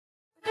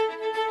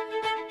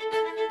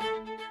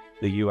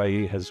the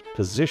UAE has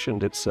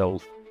positioned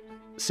itself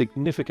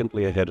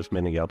significantly ahead of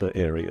many other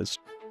areas.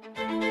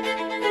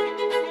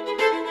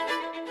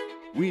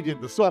 We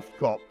did the soft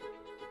cop,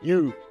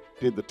 you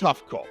did the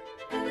tough cop.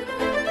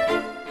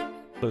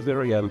 A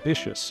very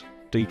ambitious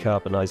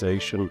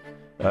decarbonisation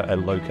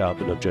and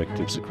low-carbon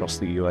objectives across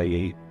the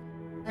UAE.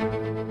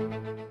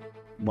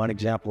 One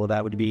example of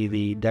that would be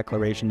the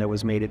declaration that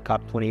was made at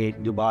COP28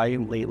 in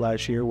Dubai late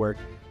last year, where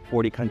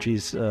 40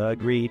 countries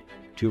agreed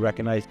to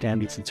recognize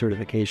standards and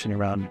certification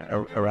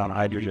around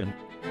hydrogen.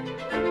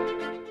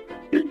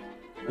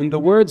 In the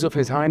words of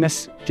His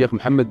Highness Sheikh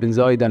Mohammed bin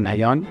Zayed Al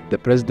Nahyan, the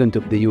President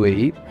of the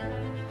UAE,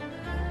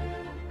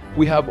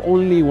 we have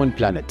only one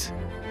planet.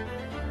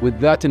 With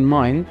that in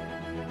mind,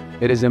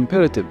 it is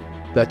imperative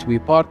that we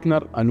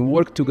partner and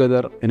work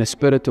together in a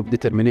spirit of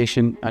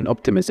determination and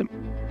optimism.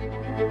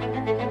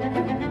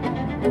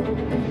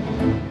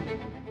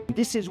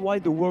 This is why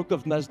the work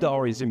of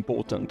Masdar is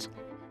important.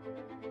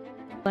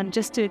 And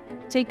just to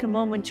take a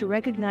moment to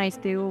recognize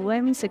the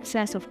overwhelming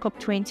success of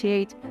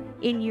COP28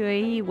 in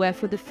UAE, where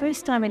for the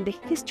first time in the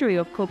history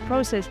of COP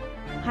process,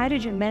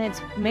 hydrogen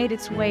made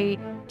its way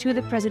to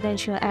the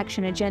presidential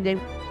action agenda.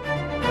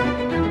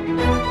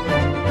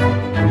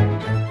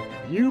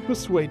 You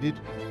persuaded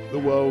the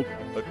world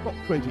at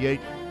COP28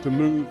 to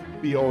move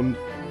beyond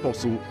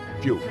fossil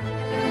fuel.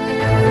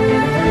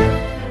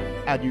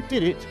 And you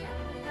did it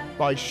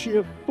by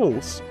sheer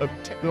force of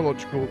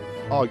technological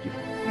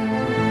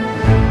argument.